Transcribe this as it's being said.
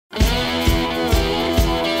And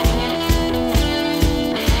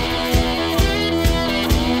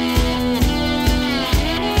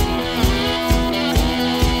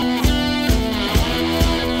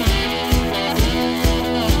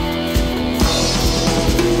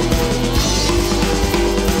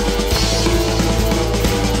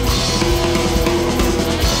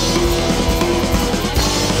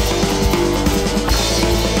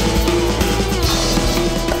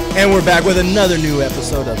we're back with another new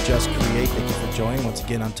episode of Just Create. Thank you for joining. Once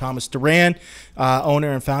again, I'm Thomas Duran,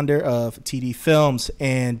 owner and founder of TD Films.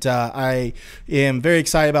 And I am very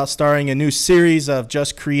excited about starting a new series of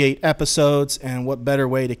Just Create episodes. And what better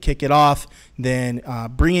way to kick it off than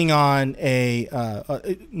bringing on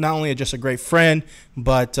not only just a great friend,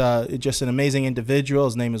 but just an amazing individual.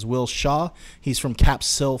 His name is Will Shaw. He's from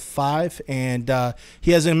Capsule 5, and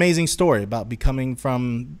he has an amazing story about being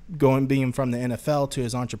from the NFL to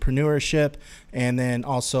his entrepreneurship, and then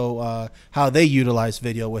also how they utilize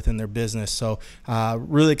video within their business. So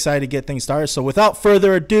really excited to get things started. So without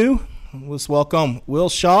further ado, let's welcome Will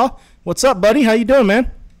Shaw. What's up, buddy? How you doing,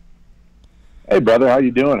 man? Hey, brother, how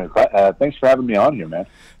you doing? Thanks for having me on here, man.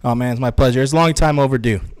 Oh, man, it's my pleasure. It's long time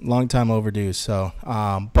overdue. So,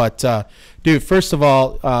 dude, first of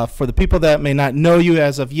all, for the people that may not know you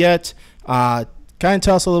as of yet, kind of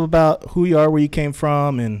tell us a little about who you are, where you came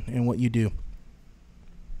from, and what you do.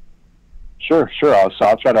 Sure.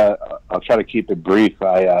 I'll try to keep it brief.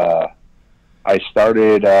 I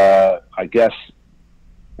started, I guess,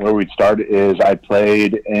 where we'd start is I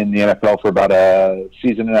played in the NFL for about a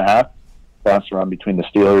season and a half. Bounced around between the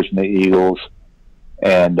Steelers and the Eagles,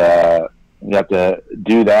 and we got to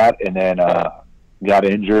do that, and then got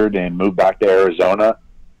injured and moved back to Arizona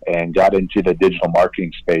and got into the digital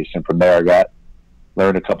marketing space. And from there, I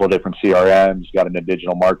learned a couple of different CRMs, got into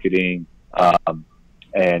digital marketing,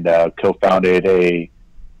 and co-founded a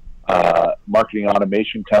marketing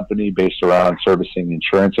automation company based around servicing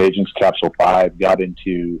insurance agents, Capsule 5, got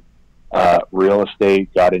into real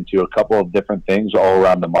estate, got into a couple of different things all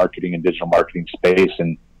around the marketing and digital marketing space,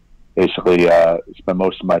 and basically spent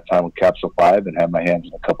most of my time with Capsule 5 and have my hands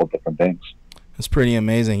in a couple of different things. That's pretty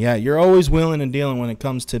amazing. Yeah, you're always willing and dealing when it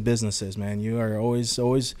comes to businesses, man. You are always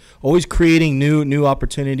creating new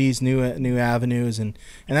opportunities, new avenues, and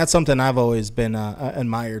that's something I've always been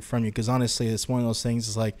admired from you, because honestly, it's one of those things.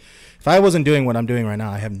 It's like, if I wasn't doing what I'm doing right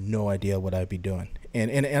now, I have no idea what I'd be doing.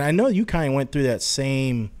 And I know you kind of went through that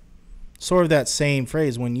same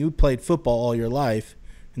phrase when you played football all your life,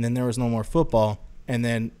 and then there was no more football, and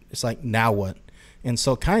then it's like, now what? And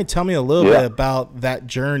so kind of tell me a little bit about that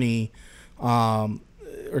journey,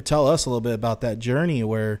 or tell us a little bit about that journey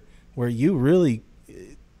where you really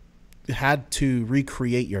had to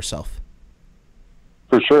recreate yourself.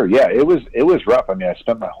 For sure. Yeah, it was rough. I mean, I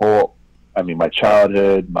spent my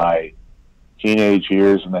childhood, my teenage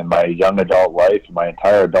years, and then my young adult life, my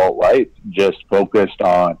entire adult life, just focused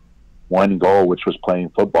on one goal, which was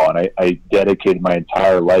playing football. And I dedicated my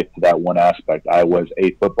entire life to that one aspect. I was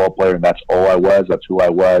a football player, and that's all I was. That's who I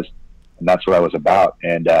was, and that's what I was about.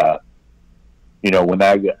 And, when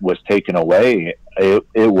that was taken away, it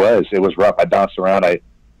was rough. I bounced around. I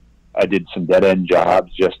did some dead-end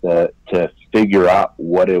jobs just to figure out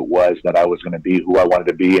what it was that I was going to be, who I wanted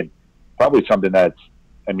to be, and probably something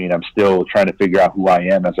I'm still trying to figure out who I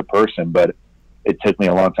am as a person, but it took me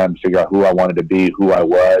a long time to figure out who I wanted to be, who I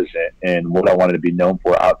was, and what I wanted to be known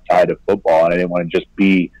for outside of football. And I didn't want to just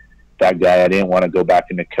be that guy. I didn't want to go back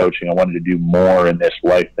into coaching. I wanted to do more in this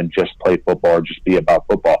life than just play football or just be about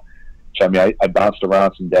football. So, I bounced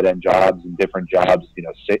around some dead-end jobs and different jobs,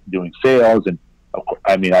 doing sales. And,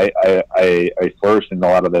 I flourished in a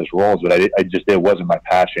lot of those roles, but it wasn't my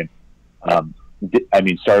passion.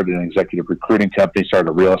 Started an executive recruiting company, started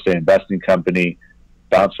a real estate investing company,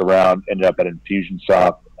 bounced around, ended up at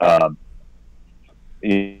Infusionsoft,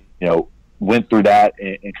 went through that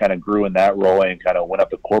and kind of grew in that role and kind of went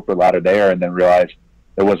up the corporate ladder there, and then realized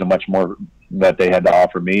there wasn't much more that they had to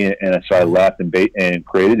offer me. And so I left and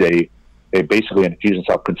created basically an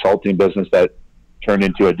Infusionsoft consulting business that turned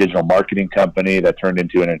into a digital marketing company, that turned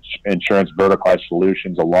into an insurance verticalized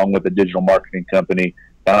solutions along with a digital marketing company.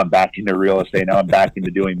 Now I'm back into real estate. Now I'm back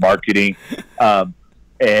into doing marketing. And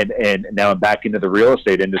now I'm back into the real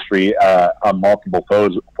estate industry on multiple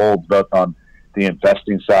folds, both on the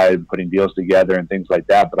investing side, putting deals together and things like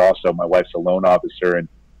that. But also, my wife's a loan officer, and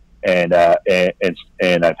I've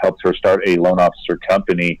helped her start a loan officer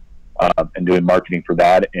company and doing marketing for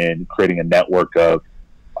that and creating a network of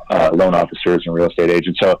loan officers and real estate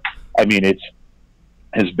agents. So,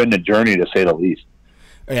 it's been a journey, to say the least.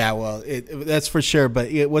 Yeah, well, that's for sure.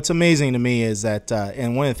 But what's amazing to me is that,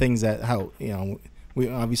 and one of the things that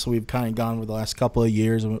we've kind of gone over the last couple of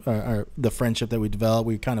years, the friendship that we developed.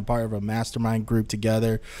 We're kind of part of a mastermind group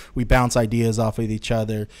together. We bounce ideas off of each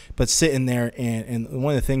other. But sitting there, and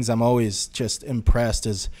one of the things I'm always just impressed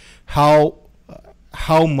is how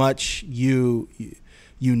much you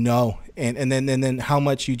know, and then how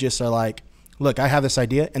much you just are like, look, I have this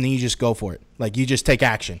idea, and then you just go for it. Like, you just take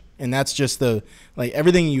action. And that's just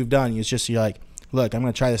everything you've done is just, you're like, look, I'm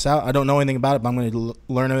going to try this out. I don't know anything about it, but I'm going to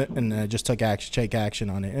learn it, and just take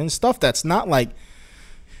action on it. And stuff that's not like,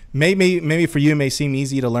 maybe for you it may seem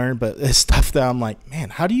easy to learn, but it's stuff that I'm like,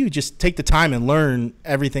 man, how do you just take the time and learn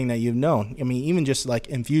everything that you've known? I mean, even just like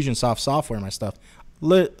Infusionsoft software and my stuff.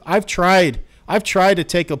 I've tried to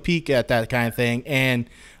take a peek at that kind of thing, and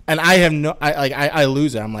I have I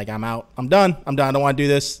lose it. I'm like, I'm out. I'm done. I don't want to do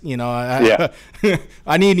this.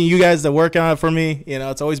 I need you guys to work on it for me.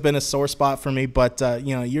 It's always been a sore spot for me, but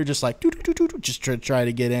you're just like, just try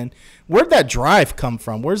to get in. Where'd that drive come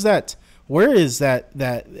from? Where is that?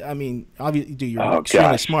 I mean, obviously, dude, you're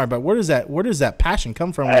extremely smart, but where does that passion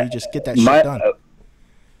come from when you just get that shit done?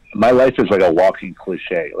 My life is like a walking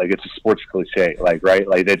cliche. Like, it's a sports cliche. Like, right?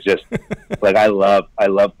 Like, it's just like, I love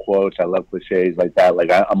quotes. I love cliches like that.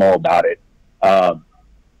 Like, I'm all about it.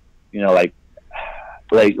 Like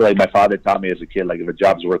my father taught me as a kid, like, if a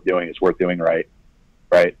job's worth doing, it's worth doing right.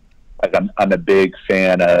 Right. Like, I'm a big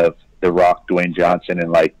fan of The Rock, Dwayne Johnson.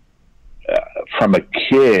 And from a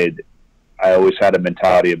kid, I always had a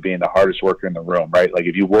mentality of being the hardest worker in the room. Right. Like,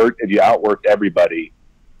 if you outworked everybody,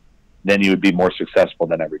 then you would be more successful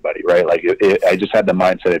than everybody, right? Like, I just had the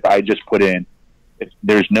mindset, if I just put in,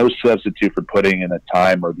 there's no substitute for putting in the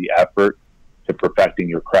time or the effort to perfecting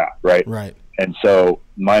your craft, right? Right. And so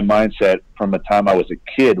my mindset from the time I was a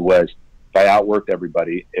kid was, if I outworked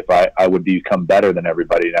everybody, if I would become better than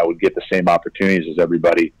everybody, and I would get the same opportunities as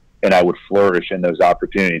everybody, and I would flourish in those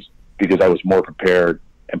opportunities because I was more prepared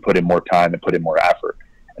and put in more time and put in more effort.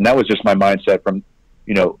 And that was just my mindset from,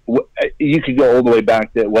 you could go all the way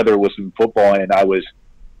back to whether it was in football, and I was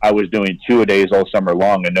doing 2-a-days all summer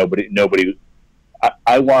long, and nobody.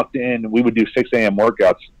 I walked in. We would do 6 a.m.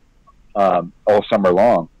 workouts all summer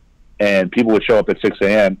long, and people would show up at 6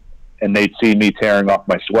 a.m. and they'd see me tearing off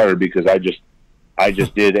my sweater because I just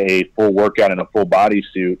did a full workout in a full body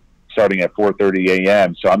suit starting at 4:30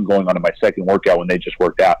 a.m. So I'm going on to my second workout when they just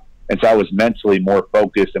worked out, and so I was mentally more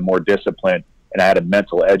focused and more disciplined. And I had a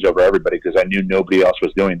mental edge over everybody because I knew nobody else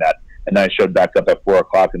was doing that. And then I showed back up at 4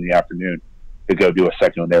 o'clock in the afternoon to go do a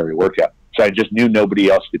secondary workout. So I just knew nobody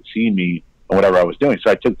else could see me and whatever I was doing. So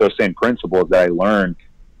I took those same principles that I learned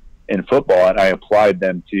in football and I applied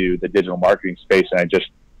them to the digital marketing space. And I just,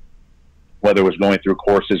 whether it was going through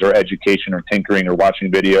courses or education or tinkering or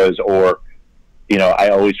watching videos, or, I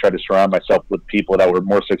always tried to surround myself with people that were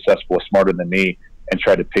more successful, smarter than me, and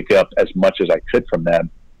try to pick up as much as I could from them.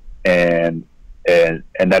 And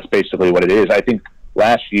that's basically what it is. I think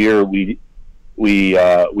last year we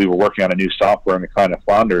were working on a new software and it kind of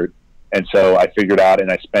floundered, and so I figured out,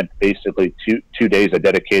 and I spent basically two days. I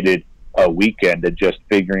dedicated a weekend to just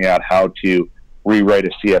figuring out how to rewrite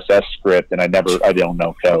a CSS script, and I don't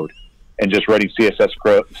know code, and just writing CSS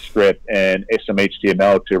script and some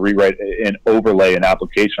HTML to rewrite and overlay an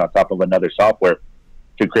application on top of another software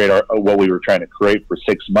to create what we were trying to create for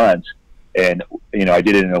 6 months. And, I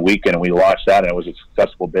did it in a weekend, and we launched that, and it was a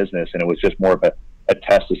successful business. And it was just more of a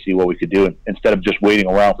test to see what we could do. And instead of just waiting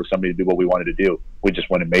around for somebody to do what we wanted to do, we just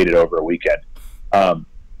went and made it over a weekend. And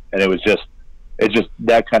it's just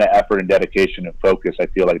that kind of effort and dedication and focus, I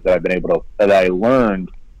feel like, that I learned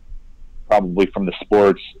probably from the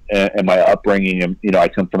sports and my upbringing. And, I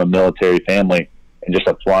come from a military family, and just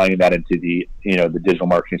applying that into the digital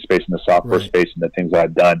marketing space and the software space and the things that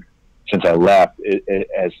I've done since I left, it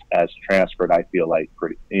as transferred, I feel like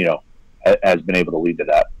pretty, has been able to lead to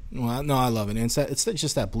that. Well, no, I love it. And it's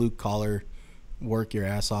just that blue collar, work your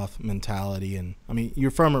ass off mentality. And I mean,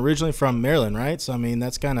 you're originally from Maryland, right? So I mean,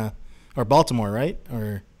 that's kind of, or Baltimore, right?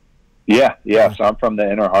 Or yeah. So I'm from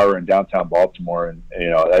the Inner Harbor in downtown Baltimore, and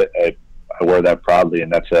I wear that proudly.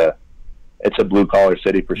 And it's a blue collar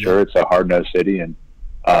city for sure. It's a hard nosed city, and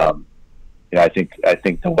I think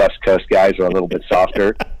the West Coast guys are a little bit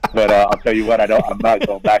softer. But I'll tell you what, I'm not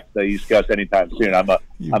going back to the East Coast anytime soon. I'm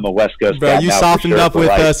a West Coast guy. Bro, you softened up with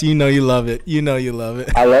us. You know you love it. You love it.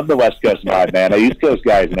 I love the West Coast vibe, man. The East Coast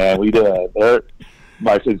guys, man, we do.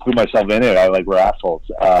 Include myself in it. We're assholes,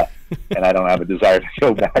 and I don't have a desire to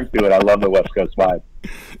go back to it. I love the West Coast vibe.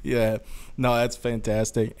 Yeah. No, that's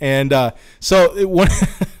fantastic. And so one,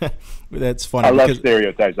 that's funny. I love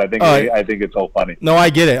stereotypes. I think it's all funny. No, I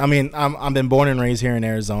get it. I mean, I've been born and raised here in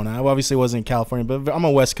Arizona. I obviously wasn't in California, but I'm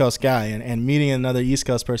a West Coast guy, and meeting another East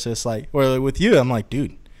Coast person, it's like, or with you, I'm like,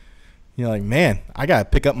 dude, you're like, man, I gotta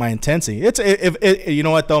pick up my intensity. You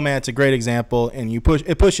know what though, man, it's a great example, and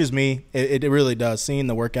it pushes me. It really does. Seeing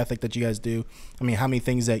the work ethic that you guys do. I mean, how many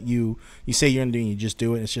things that you say you're gonna do and you just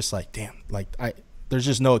do it. It's just like, damn, like there's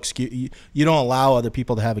just no excuse. You don't allow other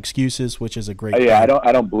people to have excuses, which is a great thing.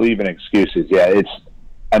 I don't believe in excuses. Yeah,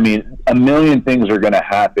 I mean, a million things are going to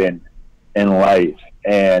happen in life,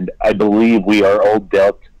 and I believe we are all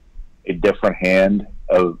dealt a different hand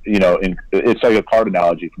of, it's like a card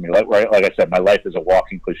analogy for me. Like I said, my life is a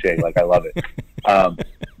walking cliche. Like, I love it.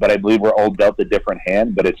 But I believe we're all dealt a different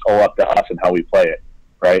hand, but it's all up to us and how we play it.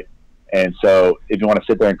 Right. And so if you want to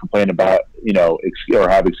sit there and complain about, or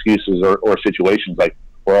have excuses or situations, like,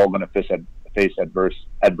 we're all going to face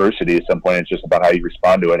adversity at some point. It's just about how you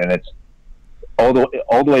respond to it. And it's all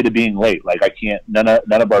the way to being late. Like, none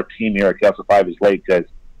of our team here at Castle 5 is late because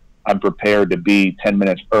I'm prepared to be 10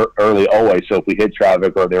 minutes early always. So if we hit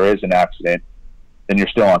traffic or there is an accident, then you're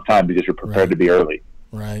still on time because you're prepared to be early.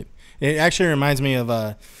 Right. It actually reminds me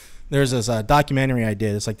of there's this documentary I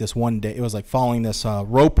did. It's like this one day. It was like following this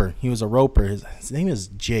roper. He was a roper. His name is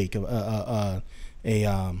Jake, a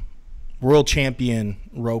world champion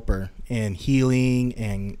roper in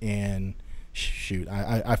healing and shoot,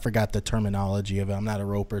 I forgot the terminology of it. I'm not a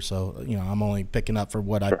roper, so I'm only picking up for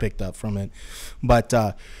what I picked up from it. But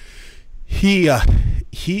he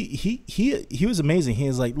was amazing. He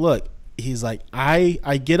was like, look, he's like,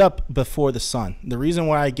 I get up before the sun. The reason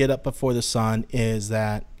why I get up before the sun is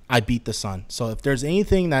that I beat the sun. So if there's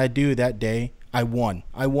anything that I do that day, I won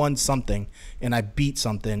something, and I beat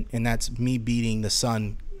something, and that's me beating the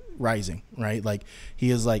sun rising, right? Like,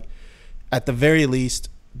 he is like, at the very least,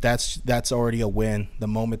 that's already a win. The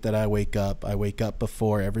moment that I wake up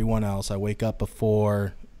before everyone else. I wake up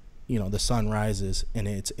before the sun rises, and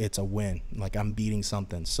it's a win. Like, I'm beating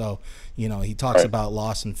something. So he talks about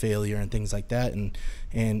loss and failure and things like that, and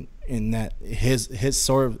that his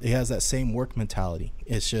sort of, he has that same work mentality.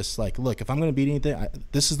 It's just like, look, if I'm going to beat anything,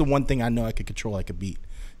 this is the one thing I know I could control, I could beat.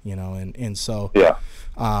 And so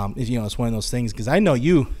it's one of those things, because I know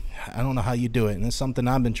I don't know how you do it, and it's something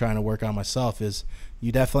I've been trying to work on myself. Is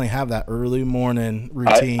you definitely have that early morning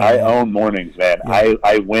routine. I own mornings, man. Yeah.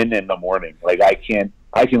 I win in the morning. Like, I can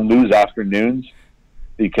lose afternoons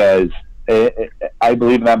because I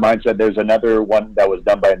believe in that mindset. There's another one that was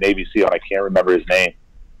done by a Navy SEAL, and I can't remember his name.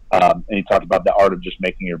 And he talked about the art of just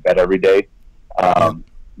making your bed every day,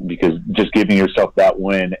 because just giving yourself that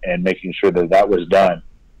win and making sure that was done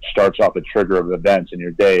starts off a trigger of events in your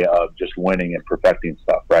day of just winning and perfecting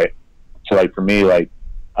stuff, right? So, like, for me, like,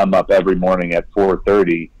 I'm up every morning at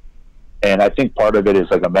 4:30, and I think part of it is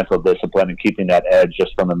like a mental discipline and keeping that edge,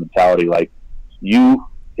 just from a mentality. Like,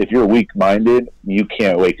 if you're weak-minded, you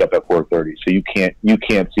can't wake up at 4:30, so you can't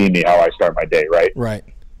see me how I start my day, right? Right.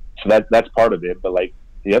 So that's part of it. But, like,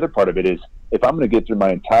 the other part of it is, if I'm going to get through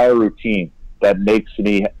my entire routine that makes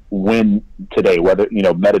me win today, whether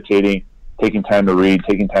meditating, taking time to read,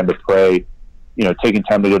 taking time to pray, taking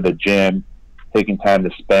time to go to the gym, taking time to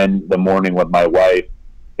spend the morning with my wife,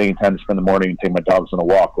 taking time to spend the morning and take my dogs on a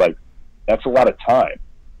walk, like, that's a lot of time.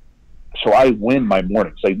 So I win my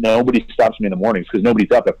mornings. Like, nobody stops me in the mornings because nobody's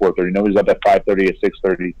up at 4:30. Nobody's up at 5:30, at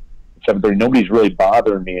 6:30, 7:30. Nobody's really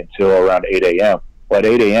bothering me until around 8 a.m. Well, at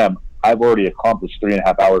 8 a.m., I've already accomplished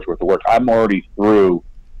 3.5 hours worth of work. I'm already through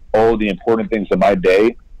all the important things of my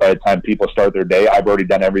day. By the time people start their day, I've already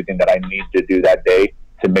done everything that I need to do that day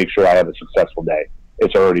to make sure I have a successful day.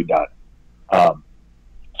 It's already done.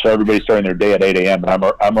 So everybody's starting their day at 8 a.m.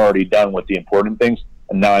 and I'm already done with the important things,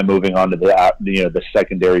 and now I'm moving on to the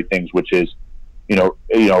secondary things, which is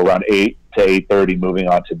around 8 to 8:30, moving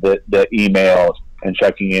on to the emails and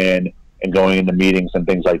checking in and going into meetings and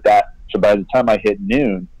things like that. So by the time I hit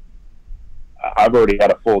noon, I've already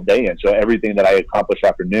got a full day in. So everything that I accomplish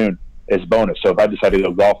after noon is bonus. So if I decide to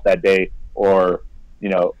go golf that day, or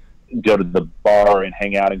go to the bar and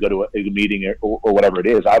hang out and go to a meeting or whatever it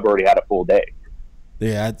is, I've already had a full day.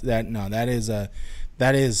 Yeah,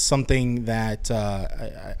 that is something that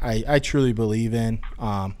I truly believe in.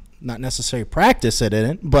 Not necessarily practice it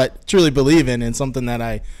in, but truly believe in, and something that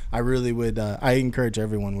I really would I encourage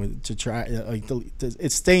everyone to try.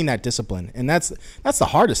 It's staying that discipline, and that's the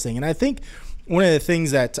hardest thing. And I think one of the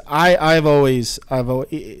things that I've always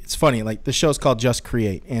it's funny, like, the show's called Just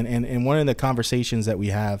Create, and one of the conversations that we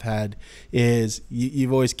have had is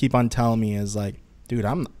you've always keep on telling me is like, dude,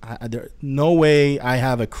 there no way I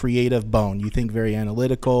have a creative bone. You think very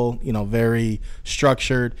analytical, very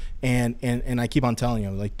structured, and I keep on telling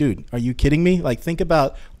you, like, dude, are you kidding me? Like, think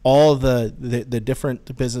about all the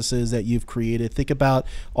different businesses that you've created. Think about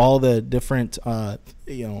all the different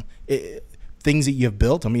things that you've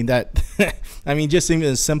built. I mean, just even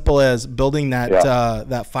as simple as building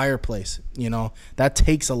that fireplace, that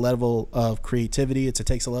takes a level of creativity. It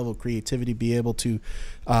takes a level of creativity to be able to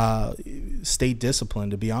stay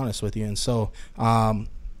disciplined, to be honest with you. And so,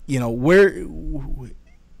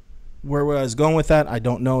 where I was going with that, I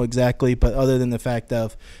don't know exactly, but other than the fact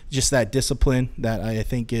of just that discipline that I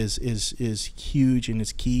think is huge and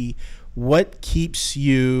is key. What keeps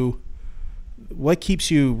you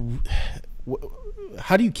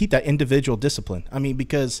how do you keep that individual discipline? I mean,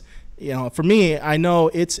 because, for me, I know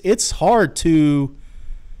it's hard to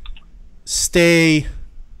stay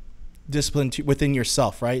disciplined within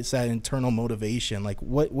yourself, right? It's that internal motivation. Like,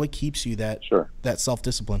 what keeps you that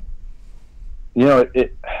self-discipline? That's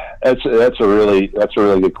a really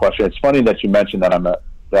good question. It's funny that you mentioned that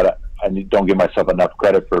I don't give myself enough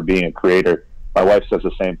credit for being a creator. My wife says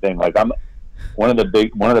the same thing. Like, one of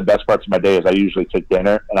the best parts of my day is I usually cook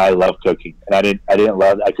dinner, and I love cooking. And I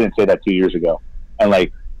couldn't say that 2 years ago. And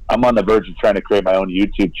like, I'm on the verge of trying to create my own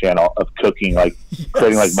YouTube channel of cooking, like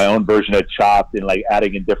creating like my own version of Chopped and like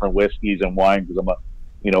adding in different whiskeys and wine, because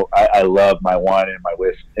I love my wine and my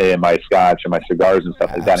whiskey and my scotch and my cigars and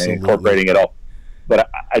stuff like that, and incorporating it all. But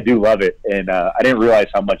I do love it, and I didn't realize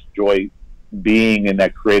how much joy being in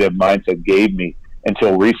that creative mindset gave me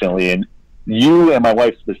until recently. And you and my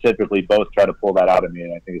wife specifically both try to pull that out of me,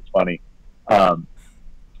 and I think it's funny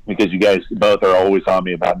because you guys both are always on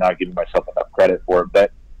me about not giving myself enough credit for it.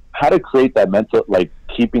 But how to create that mental, like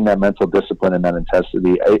keeping that mental discipline and that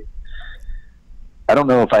intensity, I don't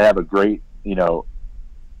know if I have a great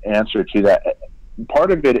answer to that.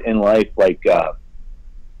 Part of it in life, like I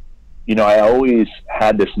always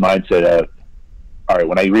had this mindset of, all right,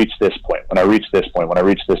 when I reach this point,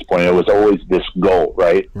 it was always this goal,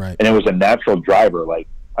 right? Right. And it was a natural driver. Like,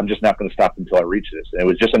 I'm just not going to stop until I reach this. And it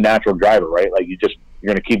was just a natural driver, right? Like, you're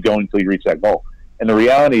going to keep going until you reach that goal. And the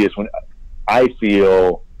reality is, when I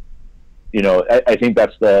feel, I think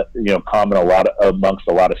that's the, common amongst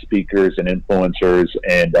a lot of speakers and influencers,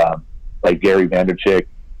 and like Gary Vaynerchuk,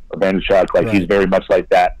 like right. He's very much like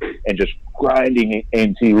that, and just grinding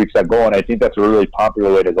until you reach that goal. And I think that's a really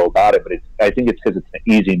popular way to go about it. But I think it's because it's an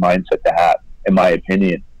easy mindset to have, in my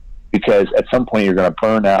opinion, because at some point you're going to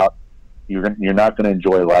burn out. You're not going to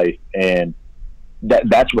enjoy life. And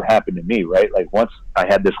that's what happened to me, right? Like, once I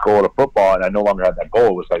had this goal of football and I no longer had that goal,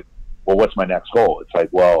 it was like, well, what's my next goal? It's like,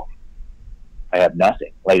 well, I have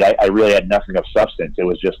nothing. Like, I really had nothing of substance. It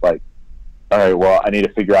was just like, all right, well, I need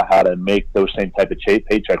to figure out how to make those same type of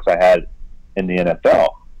paychecks I had in the NFL.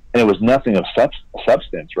 And it was nothing of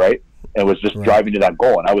substance, right? It was just driving to that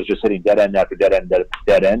goal. And I was just hitting dead end after dead end.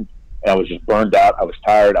 And I was just burned out. I was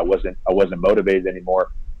tired. I wasn't motivated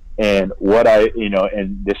anymore. And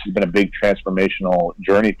and this has been a big transformational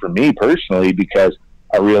journey for me personally, because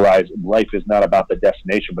I realized life is not about the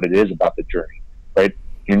destination, but it is about the journey, right?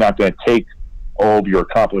 You're not going to take all of your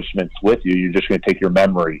accomplishments with you. You're just going to take your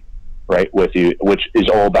memory, right, with you, which is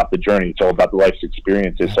all about the journey. It's all about the life's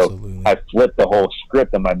experiences. Absolutely. So I flipped the whole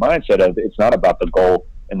script in my mindset of, it's not about the goal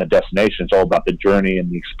and the destination. It's all about the journey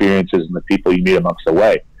and the experiences and the people you meet amongst the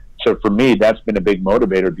way. So for me, that's been a big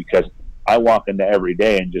motivator, because I walk into every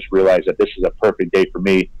day and just realize that this is a perfect day for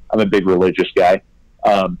me. I'm a big religious guy.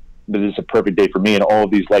 But this is a perfect day for me, and all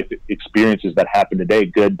of these life experiences that happen today,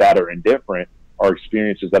 good, bad, or indifferent, are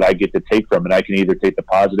experiences that I get to take from, and I can either take the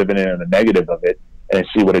positive in it or the negative of it, and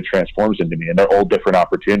see what it transforms into me. And they're all different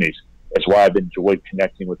opportunities. That's why I've enjoyed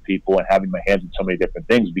connecting with people and having my hands in so many different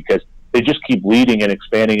things, because they just keep leading and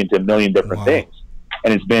expanding into a million different things.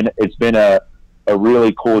 And it's been a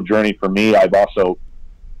really cool journey for me. I've also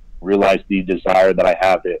realized the desire that I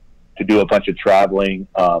have to do a bunch of traveling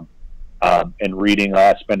and reading.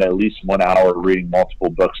 I spend at least 1 hour reading multiple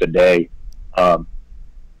books a day,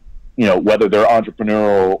 whether they're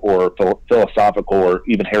entrepreneurial or philosophical or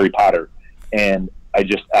even Harry Potter. And I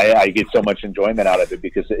get so much enjoyment out of it,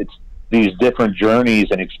 because it's these different journeys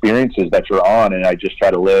and experiences that you're on. And I just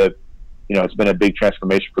try to live, it's been a big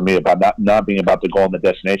transformation for me about not being about the goal and the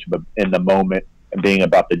destination, but in the moment, and being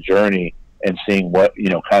about the journey and seeing what,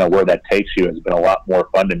 kind of where that takes you has been a lot more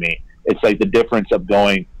fun to me. It's like the difference of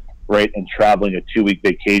going right and traveling a 2-week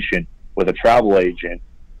vacation with a travel agent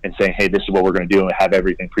and saying, hey, this is what we're going to do, and have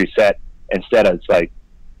everything preset. Instead of, it's like,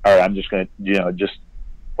 all right, I'm just going to, just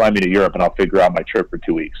fly me to Europe and I'll figure out my trip for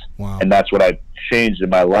 2 weeks. Wow. And that's what I've changed in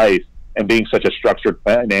my life and being such a structured,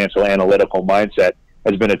 financial, analytical mindset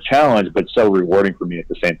has been a challenge, but so rewarding for me at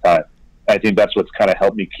the same time. I think that's what's kind of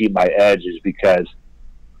helped me keep my edge, is because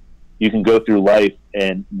you can go through life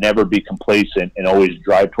and never be complacent and always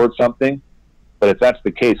drive towards something. But if that's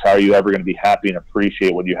the case, how are you ever going to be happy and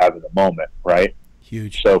appreciate what you have in the moment, right?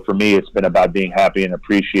 Huge. So for me, it's been about being happy and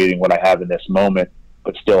appreciating what I have in this moment,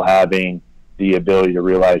 but still having the ability to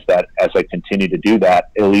realize that as I continue to do that,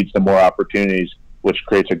 it leads to more opportunities, which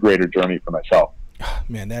creates a greater journey for myself.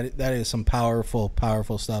 Man, that is some powerful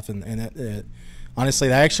stuff. And honestly,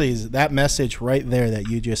 that actually is, that message right there that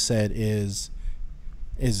you just said is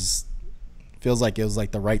feels like it was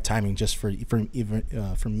like the right timing just for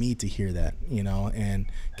me to hear that, you know. And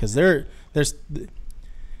because there's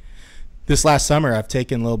this last summer I've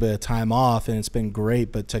taken a little bit of time off and it's been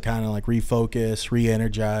great, but to kind of like refocus,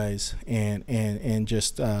 re-energize, and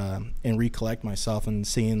just and recollect myself and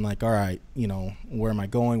seeing like, all right, you know, where am I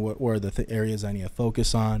going? What are the areas I need to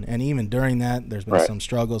focus on? And even during that, there's been some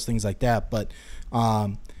struggles, things like that. But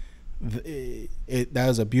that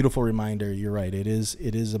was a beautiful reminder. You're right. It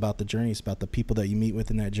is about the journey. It's about the people that you meet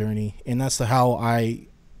with in that journey, and that's how I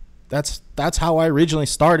originally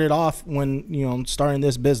started off when, you know, starting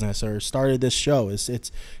this business or started this show.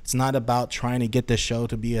 It's not about trying to get this show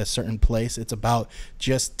to be a certain place. It's about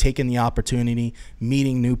just taking the opportunity,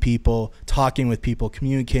 meeting new people, talking with people,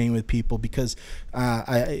 communicating with people, because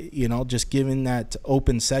just giving that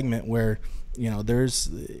open segment where, you know,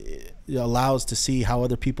 it allows to see how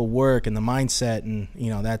other people work and the mindset and, you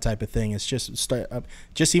know, that type of thing. It's just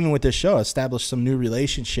even with this show, establish some new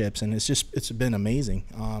relationships, and it's been amazing.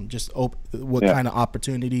 What kind of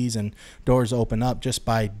opportunities and doors open up just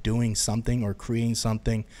by doing something or creating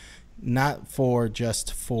something, not for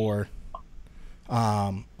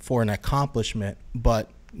an accomplishment, but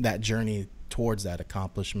that journey towards that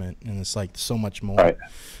accomplishment. And it's like so much more. Right.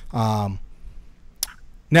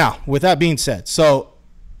 Now, with that being said, so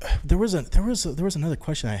there was another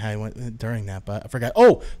question I had during that, but I forgot.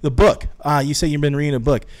 Oh, the book. You say you've been reading a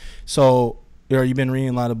book, or you've been reading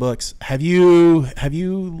a lot of books. Have you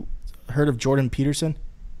heard of Jordan Peterson?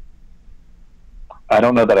 I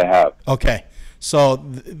don't know that I have. Okay, so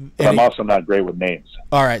I'm also not great with names.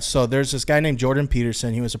 All right, so there's this guy named Jordan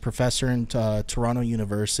Peterson. He was a professor in Toronto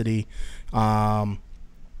University. I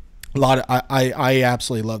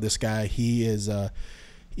absolutely love this guy.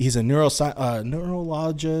 He's a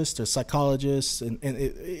neurologist, a psychologist,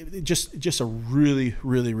 and just a really,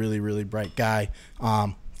 really, really, really bright guy.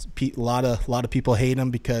 A lot of people hate him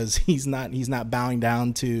because he's not bowing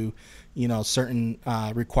down to, you know, certain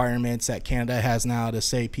requirements that Canada has now to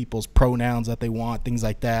say people's pronouns that they want, things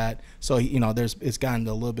like that. So, you know, it's gotten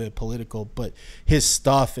a little bit political, but his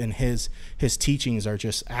stuff and his teachings are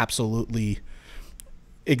just absolutely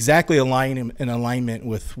exactly in alignment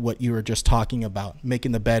with what you were just talking about,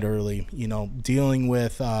 making the bed early, you know, dealing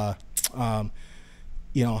with,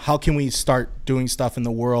 you know, how can we start doing stuff in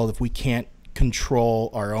the world if we can't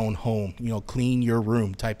control our own home, you know, clean your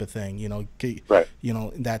room type of thing, you know, right. You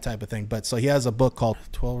know, that type of thing. But so he has a book called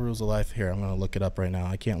 12 Rules of Life. Here, I'm going to look it up right now.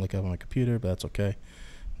 I can't look it up on my computer, but that's okay.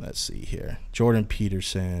 Let's see here. Jordan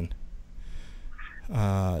Peterson.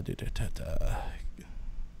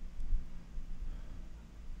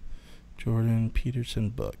 Jordan Peterson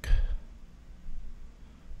book.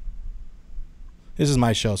 This is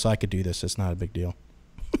my show, so I could do this. It's not a big deal.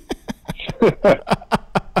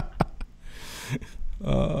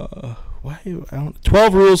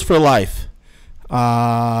 12 Rules for Life.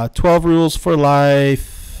 12 Rules for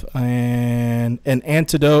Life, and an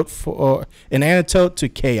antidote to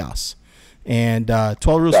chaos. And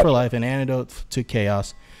 12 Rules for Life, an antidote to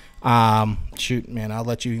chaos. Shoot, man, I'll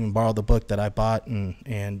let you even borrow the book that I bought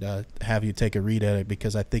and have you take a read at it,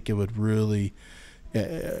 because I think it would really,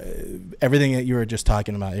 everything that you were just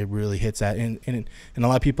talking about, it really hits that. And a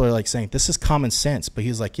lot of people are like saying, this is common sense, but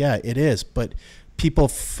he's like, yeah, it is. But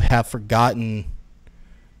people have forgotten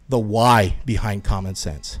the why behind common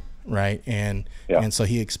sense. Right. And so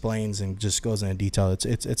he explains and just goes into detail.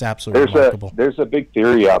 It's absolutely remarkable. There's a big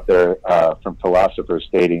theory out there from philosophers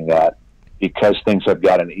stating that because things have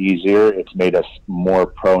gotten easier, it's made us more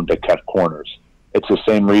prone to cut corners. It's the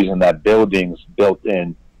same reason that buildings built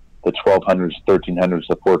in the 1200s, 1300s,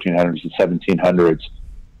 the 1400s, the 1700s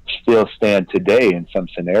still stand today in some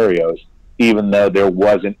scenarios, even though there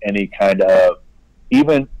wasn't any kind of,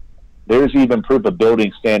 there's even proof of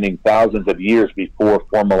buildings standing thousands of years before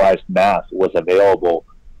formalized math was available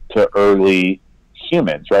to early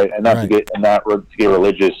humans, right? And not to get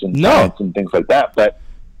religious and science and things like that, but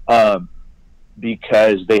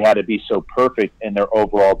because they had to be so perfect in their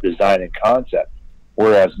overall design and concept.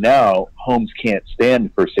 Whereas now homes can't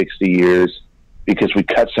stand for 60 years because we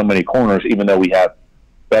cut so many corners, even though we have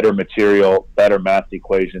better material, better math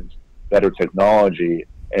equations, better technology.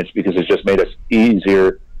 And it's because it's just made us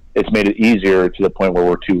easier. It's made it easier to the point where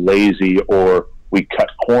we're too lazy or we cut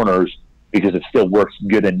corners because it still works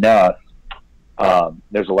good enough.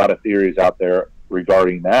 There's a lot of theories out there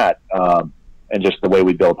regarding that. And just the way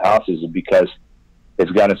we build houses, and because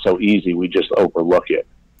it's gotten so easy, we just overlook it.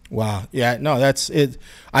 Wow. Yeah, no, that's it.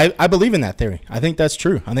 I believe in that theory. I think that's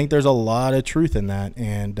true. I think there's a lot of truth in that.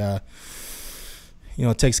 And, you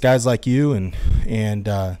know, it takes guys like you and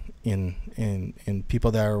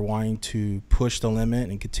people that are wanting to push the limit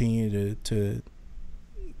and continue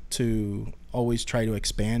to always try to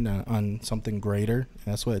expand on something greater.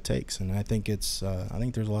 That's what it takes. And I think it's, I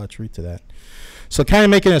think there's a lot of truth to that. So kind of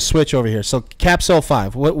making a switch over here. So Capsule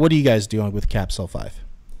 5, what are you guys doing with Capsule 5?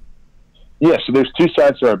 Yeah, so there's two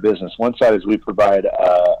sides to our business. One side is we provide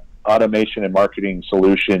automation and marketing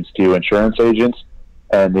solutions to insurance agents,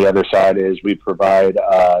 and the other side is we provide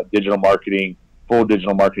full digital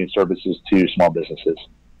marketing services to small businesses.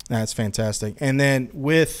 That's fantastic. And then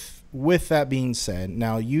with that being said,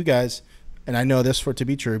 now you guys, and I know this for to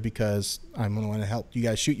be true because I'm going to want to help you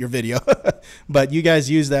guys shoot your video, but you guys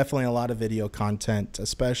use definitely a lot of video content,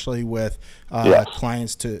 especially with yes.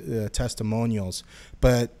 clients to testimonials.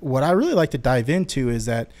 But what I really like to dive into is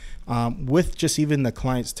that with just even the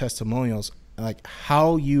client's testimonials, like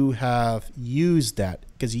how you have used that,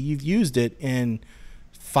 because you've used it in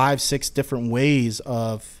 5-6 different ways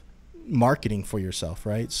of marketing for yourself,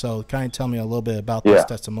 right? So kind of tell me a little bit about those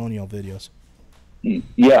testimonial videos.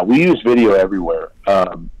 Yeah, we use video everywhere,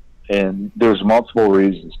 and there's multiple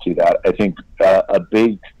reasons to that. I think a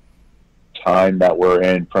big time that we're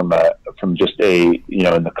in from just in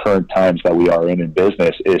the current times that we are in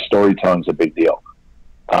business is storytelling is a big deal.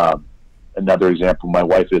 Another example, my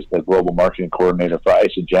wife is the global marketing coordinator for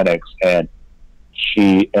Isagenix, and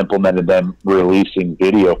she implemented them releasing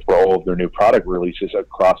video for all of their new product releases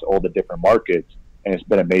across all the different markets, and it's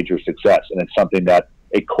been a major success. And it's something that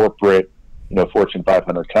a corporate, Fortune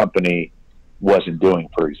 500 company wasn't doing,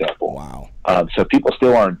 for example. Wow. So people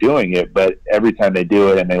still aren't doing it, but every time they do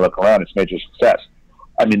it and they look around, it's major success.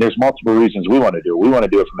 I mean, there's multiple reasons we want to do it. We want to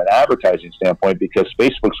do it from an advertising standpoint because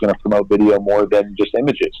Facebook's going to promote video more than just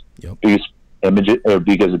images. Yep. Because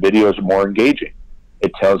the videos are more engaging.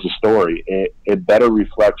 It tells a story. It better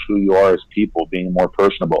reflects who you are as people, being more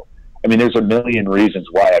personable. I mean, there's a million reasons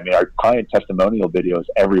why. I mean, our client testimonial videos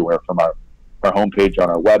everywhere, from our homepage on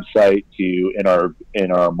our website to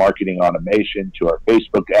in our marketing automation to our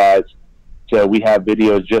Facebook ads. So we have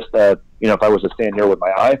videos just if I was to stand here with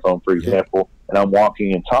my iPhone, for example, and I'm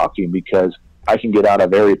walking and talking, because I can get out a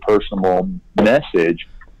very personal message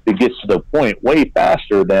that gets to the point way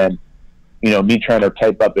faster than, me trying to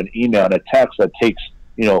type up an email and a text that takes,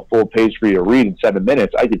 a full page for you to read in 7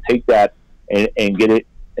 minutes. I could take that and get it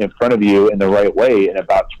in front of you in the right way in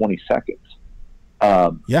about 20 seconds.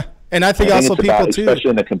 And I think also people too,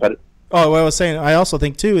 especially in the competitive. Oh, what I was saying, I also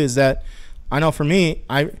think too is that I know for me,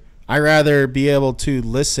 I rather be able to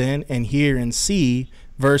listen and hear and see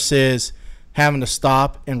versus having to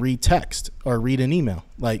stop and read text or read an email.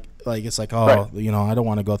 Like it's like, right. I don't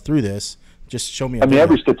want to go through this. Just show me.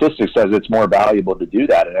 Every statistic says it's more valuable to do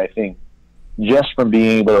that, and I think just from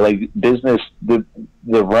being able to business, the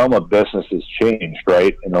realm of business has changed,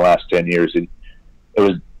 right, in the last 10 years. It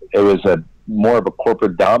was a more of a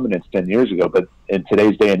corporate dominance 10 years ago, but in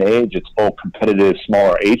today's day and age, it's all competitive,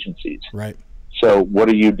 smaller agencies. Right. So what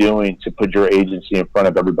are you doing to put your agency in front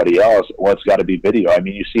of everybody else? Well, it's got to be video. I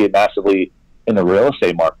mean, you see it massively in the real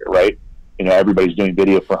estate market, right? Everybody's doing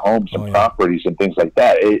video for homes and properties and things like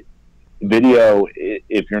that. Video,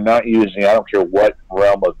 if you're not using, I don't care what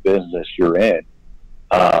realm of business you're in,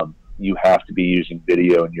 you have to be using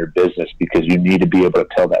video in your business because you need to be able to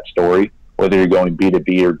tell that story, whether you're going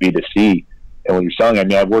B2B or B2C. And when you're selling,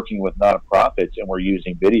 I'm working with nonprofits and we're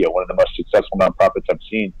using video. One of the most successful nonprofits I've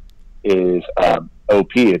seen is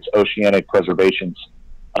OP. It's Oceanic Preservations,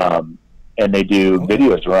 and they do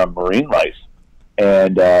videos around marine life.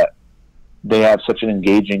 And they have such an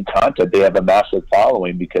engaging content. They have a massive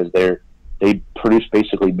following because they produce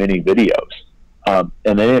basically mini videos. And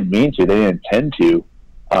they didn't mean to, they didn't intend to,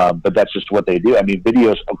 but that's just what they do. I mean,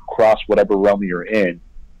 videos across whatever realm you're in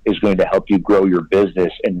is going to help you grow your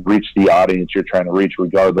business and reach the audience you're trying to reach,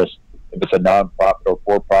 regardless if it's a nonprofit or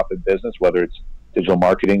for-profit business, whether it's digital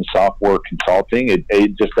marketing, software, consulting,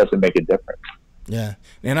 it just doesn't make a difference. Yeah.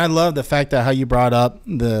 And I love the fact that how you brought up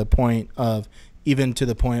the point of, even to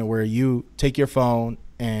the point where you take your phone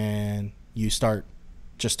and you start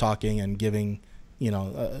just talking and giving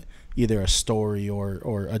either a story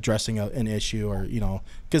or addressing an issue, or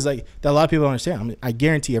because like a lot of people don't understand. I mean, I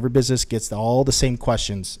guarantee every business gets all the same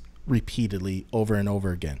questions repeatedly over and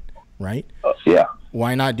over again, right? Yeah.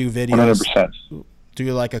 Why not do videos? 100%.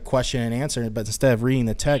 Do like a question and answer, but instead of reading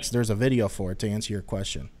the text, there's a video for it to answer your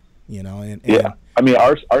question. Yeah. I mean,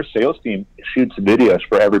 our sales team shoots videos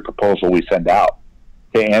for every proposal we send out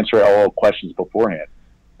to answer all questions beforehand.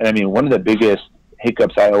 And I mean, one of the biggest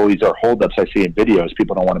hiccups or holdups I see in videos,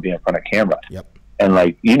 people don't want to be in front of camera. Yep. And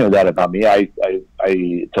like, that about me. I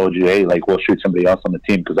told you, hey, like, we'll shoot somebody else on the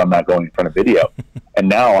team because I'm not going in front of video. And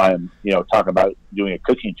now I'm, talking about doing a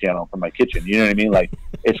cooking channel from my kitchen. You know what I mean? Like,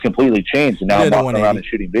 it's completely changed. And now I'm walking around and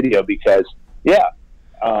shooting video because,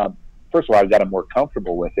 first of all, I've gotten more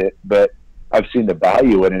comfortable with it, but I've seen the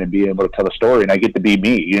value in it and being able to tell a story, and I get to be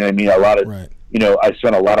me. You know what I mean? A lot of, right. I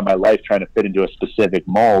spent a lot of my life trying to fit into a specific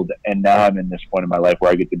mold, and now I'm in this point in my life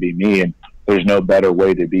where I get to be me, and there's no better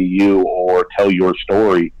way to be you or tell your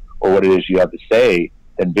story or what it is you have to say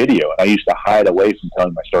than video. And I used to hide away from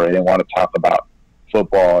telling my story. I didn't want to talk about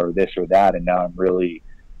football or this or that, and now I'm really,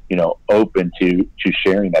 open to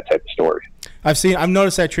sharing that type of story. I've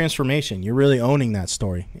noticed that transformation. You're really owning that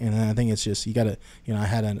story, and I think it's just you got to. I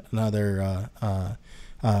had another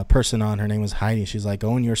person on. Her name was Heidi. She's like,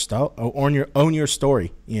 own your stuff, own your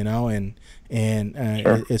story.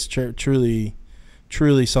 Sure. It's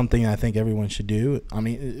truly something I think everyone should do. I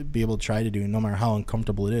mean, be able to try to do, no matter how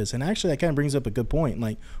uncomfortable it is. And actually, that kind of brings up a good point.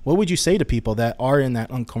 Like, what would you say to people that are in that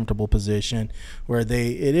uncomfortable position where it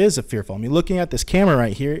is a fearful? I mean, looking at this camera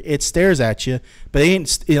right here, it stares at you, but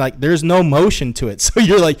there's no motion to it. So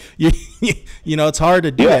you're like, it's hard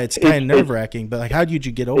to do that. It's kind of nerve wracking. But like, how did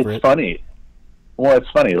you get over it? It's funny. Well, it's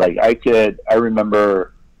funny. Like I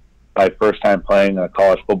remember my first time playing a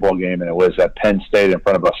college football game, and it was at Penn State in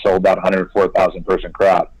front of a sold-out 104,000 person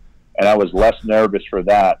crowd, and I was less nervous for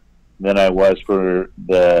that than I was for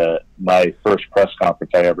my first press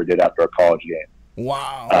conference I ever did after a college game.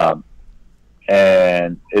 Wow!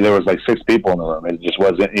 And there was like 6 people in the room. It just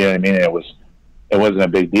wasn't, you know what I mean? It wasn't a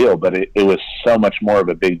big deal, but it was so much more of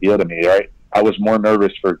a big deal to me. Right? I was more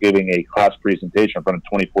nervous for giving a class presentation in front of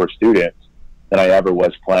 24 students than I ever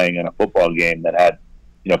was playing in a football game that had,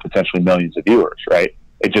 potentially millions of viewers, right?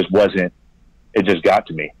 It just got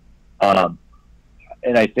to me. And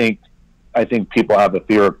I think people have a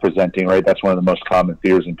fear of presenting, right? That's one of the most common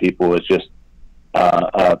fears in people is just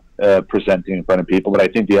presenting in front of people. But I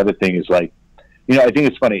think the other thing is like, I think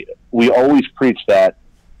it's funny. We always preach that,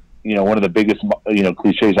 one of the biggest,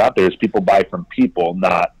 cliches out there is people buy from people,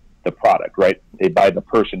 not the product, right? They buy the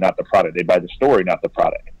person, not the product. They buy the story, not the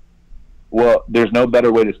product. Well, there's no better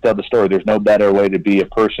way to tell the story. There's no better way to be a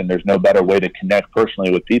person. There's no better way to connect personally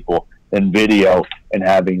with people than video and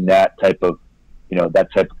having that type of, that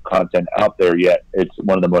type of content out there. Yet it's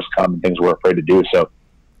one of the most common things we're afraid to do. So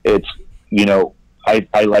it's,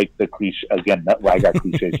 I like the cliche again. I got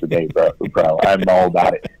cliches for days, bro. I'm all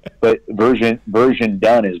about it. But version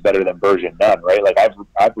done is better than version none, right? Like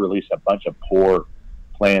I've released a bunch of poor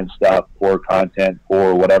planned stuff, poor content,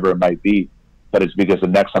 poor whatever it might be. But it's because the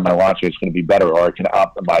next time I launch it, it's going to be better, or I can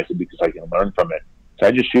optimize it because I can learn from it. So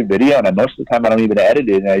I just shoot video, and most of the time I don't even edit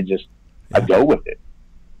it, and I go with it.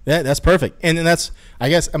 Yeah, that's perfect. And then that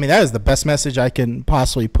is the best message I can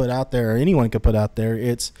possibly put out there, or anyone could put out there.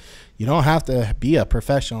 It's, you don't have to be a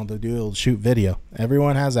professional to shoot video.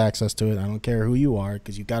 Everyone has access to it. I don't care who you are,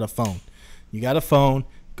 because you got a phone.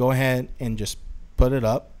 Go ahead and just put it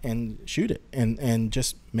up and shoot it, and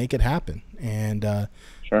just make it happen. And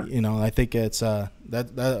sure. I think it's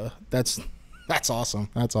that's awesome.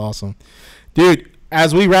 That's awesome, dude.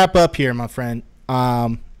 As we wrap up here, my friend,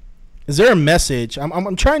 is there a message?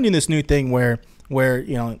 I'm trying to do this new thing where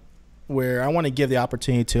I want to give the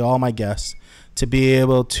opportunity to all my guests to be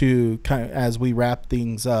able to kind of, as we wrap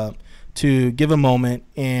things up, to give a moment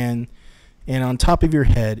and on top of your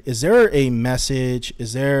head, is there a message?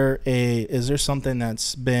 Is there something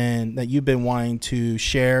that you've been wanting to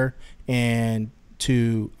share and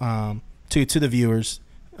to the viewers?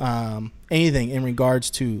 Anything in regards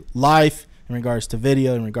to life, in regards to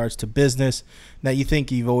video, in regards to business, that you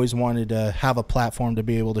think you've always wanted to have a platform to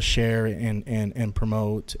be able to share and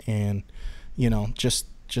promote, and just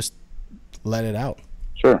let it out.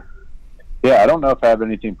 Sure. Yeah, I don't know if I have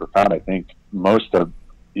anything profound. I think most of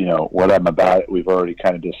what I'm about, we've already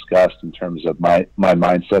kind of discussed in terms of my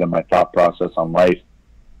mindset and my thought process on life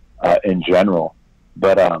in general.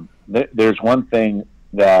 But there's one thing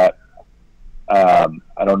that I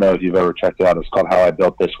don't know if you've ever checked it out. It's called How I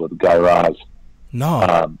Built This with Guy Raz.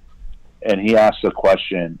 No. And he asks a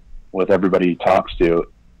question with everybody he talks to,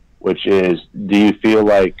 which is, do you feel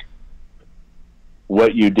like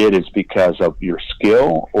what you did is because of your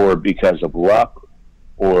skill or because of luck,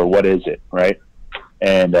 or what is it, right?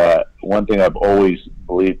 And one thing I've always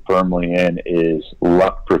believed firmly in is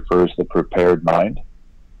luck prefers the prepared mind.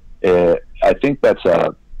 I think that's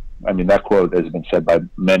that quote has been said by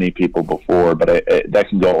many people before, but that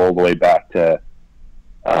can go all the way back to,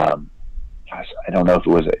 I don't know if it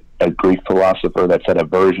was a Greek philosopher that said a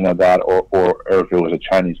version of that, or if it was a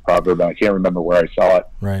Chinese proverb. I can't remember where I saw it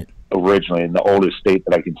right originally, in the oldest state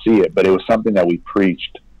that I can see it, but it was something that we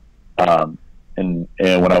preached. And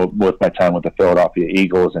when I was with my time with the Philadelphia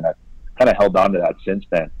Eagles, and I kind of held on to that since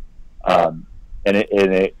then. And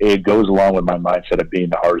it goes along with my mindset of being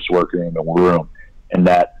the hardest worker in the room, and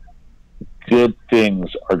that good things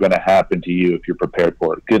are going to happen to you if you're prepared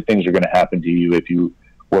for it. Good things are going to happen to you if you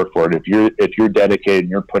work for it. If you're dedicated and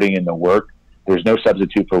you're putting in the work, there's no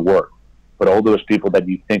substitute for work. But all those people that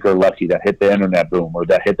you think are lucky that hit the internet boom, or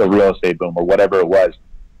that hit the real estate boom, or whatever it was,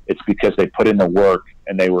 it's because they put in the work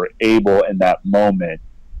and they were able in that moment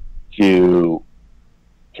to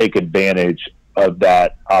take advantage of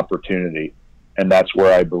that opportunity. And that's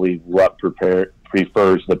where I believe luck prefers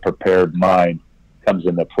the prepared mind comes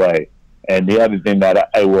into play. And the other thing that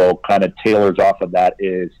I will kind of tailors off of that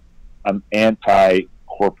is I'm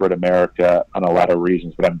anti-corporate America on a lot of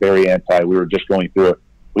reasons, but I'm very anti. We were just going through it.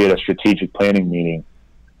 We had a strategic planning meeting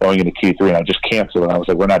going into Q3, and I just canceled it. And I was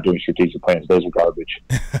like, we're not doing strategic plans. Those are garbage.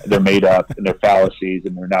 They're made up, and they're fallacies,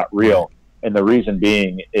 and they're not real. And the reason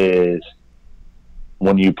being is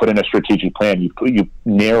when you put in a strategic plan, you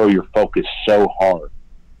narrow your focus so hard.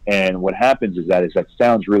 And what happens is that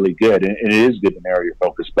sounds really good, and it is good to narrow your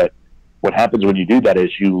focus, but what happens when you do that is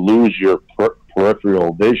you lose your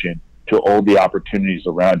peripheral vision to all the opportunities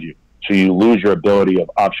around you. So you lose your ability of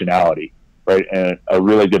optionality, right? And a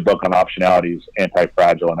really good book on optionality is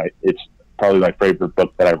Anti-Fragile, and it's probably my favorite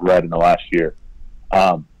book that I've read in the last year.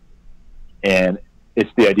 And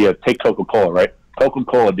it's the idea of, take Coca-Cola, right?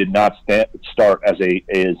 Coca-Cola did not start as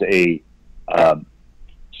a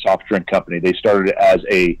soft drink company. They started as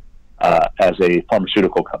a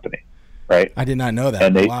pharmaceutical company, right? I did not know that.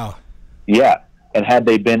 And wow. Yeah. And had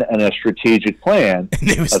they been in a strategic plan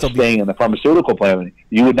of staying in the pharmaceutical plan,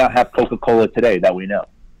 you would not have Coca-Cola today that we know,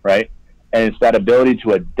 right? And it's that ability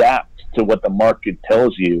to adapt to what the market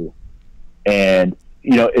tells you. And,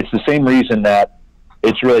 it's the same reason that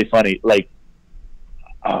it's really funny. Like,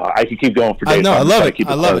 I could keep going for days. I love it.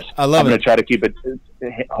 I love it. I'm going to try to keep it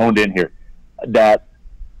honed in here. That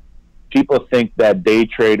people think that day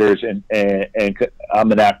traders, and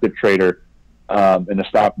I'm an active trader in the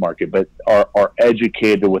stock market, but are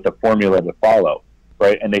educated with a formula to follow,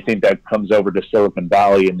 right? And they think that comes over to Silicon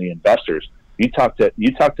Valley and the investors. If you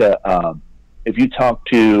talk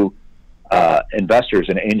to investors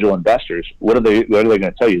and angel investors, what are they going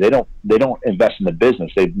to tell you? They don't invest in the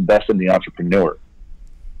business. They invest in the entrepreneur.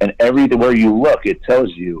 And everywhere you look, it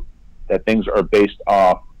tells you that things are based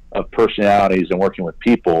off of personalities and working with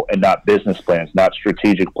people, and not business plans, not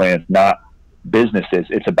strategic plans, not businesses.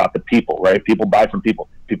 It's about the people, right? People buy from people.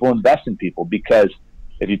 People invest in people, because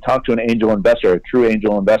if you talk to an angel investor, a true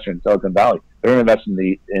angel investor in Silicon Valley, they're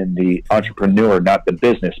investing in the entrepreneur, not the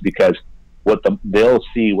business, because they'll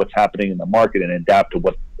see what's happening in the market and adapt to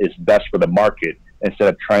what is best for the market, instead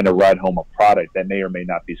of trying to ride home a product that may or may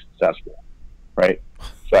not be successful, right?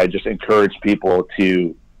 So I just encourage people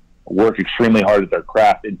to work extremely hard at their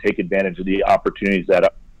craft and take advantage of the opportunities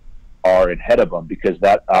that are ahead of them, because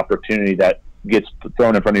that opportunity that gets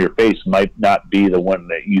thrown in front of your face might not be the one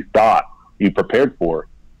that you thought you prepared for,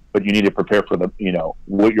 but you need to prepare for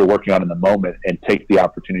what you're working on in the moment, and take the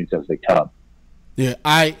opportunities as they come. Yeah,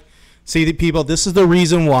 I see the people. This is the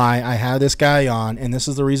reason why I have this guy on, and this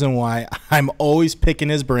is the reason why I'm always picking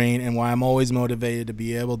his brain, and why I'm always motivated to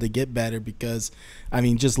be able to get better. Because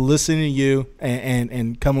just listening to you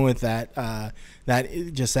and coming with that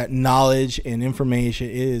knowledge and information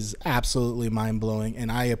is absolutely mind blowing.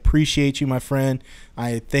 And I appreciate you, my friend.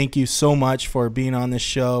 I thank you so much for being on this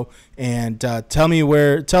show. And tell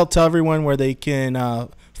everyone where they can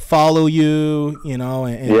follow you,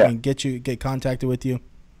 and get contacted with you.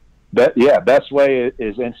 Best way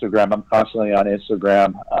is Instagram. I'm constantly on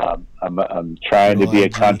Instagram. I'm trying to be a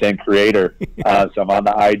content creator. So I'm on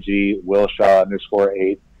the IG,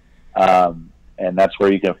 Willshaw_8. And that's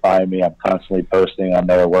where you can find me. I'm constantly posting on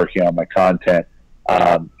there, working on my content.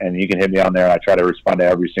 And you can hit me on there. I try to respond to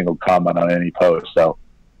every single comment on any post. So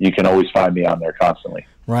you can always find me on there constantly.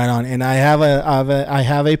 Right on. And I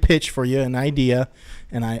have a pitch for you, an idea,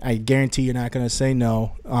 and I guarantee you're not going to say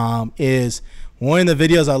no. Is one of the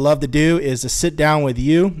videos I love to do is to sit down with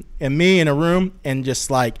you and me in a room and just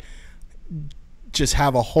like just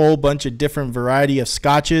have a whole bunch of different variety of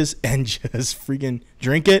scotches and just freaking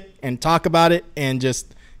drink it and talk about it and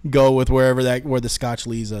just go with where the scotch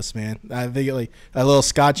leads us, man. I think like a little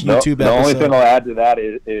scotch YouTube episode. The only thing I'll add to that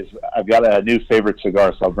is I've got a new favorite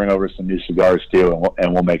cigar, so I'll bring over some new cigars too,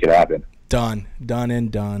 and we'll make it happen. Done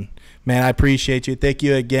and done. Man, I appreciate you. Thank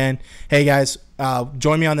you again. Hey, guys,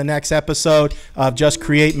 join me on the next episode of Just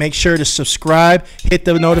Create. Make sure to subscribe. Hit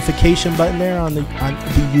the notification button there on the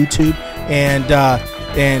YouTube,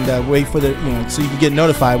 and wait for the so you can get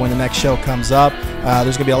notified when the next show comes up.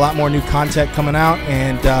 There's gonna be a lot more new content coming out.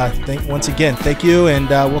 And once again, thank you, and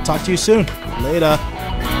we'll talk to you soon. Later.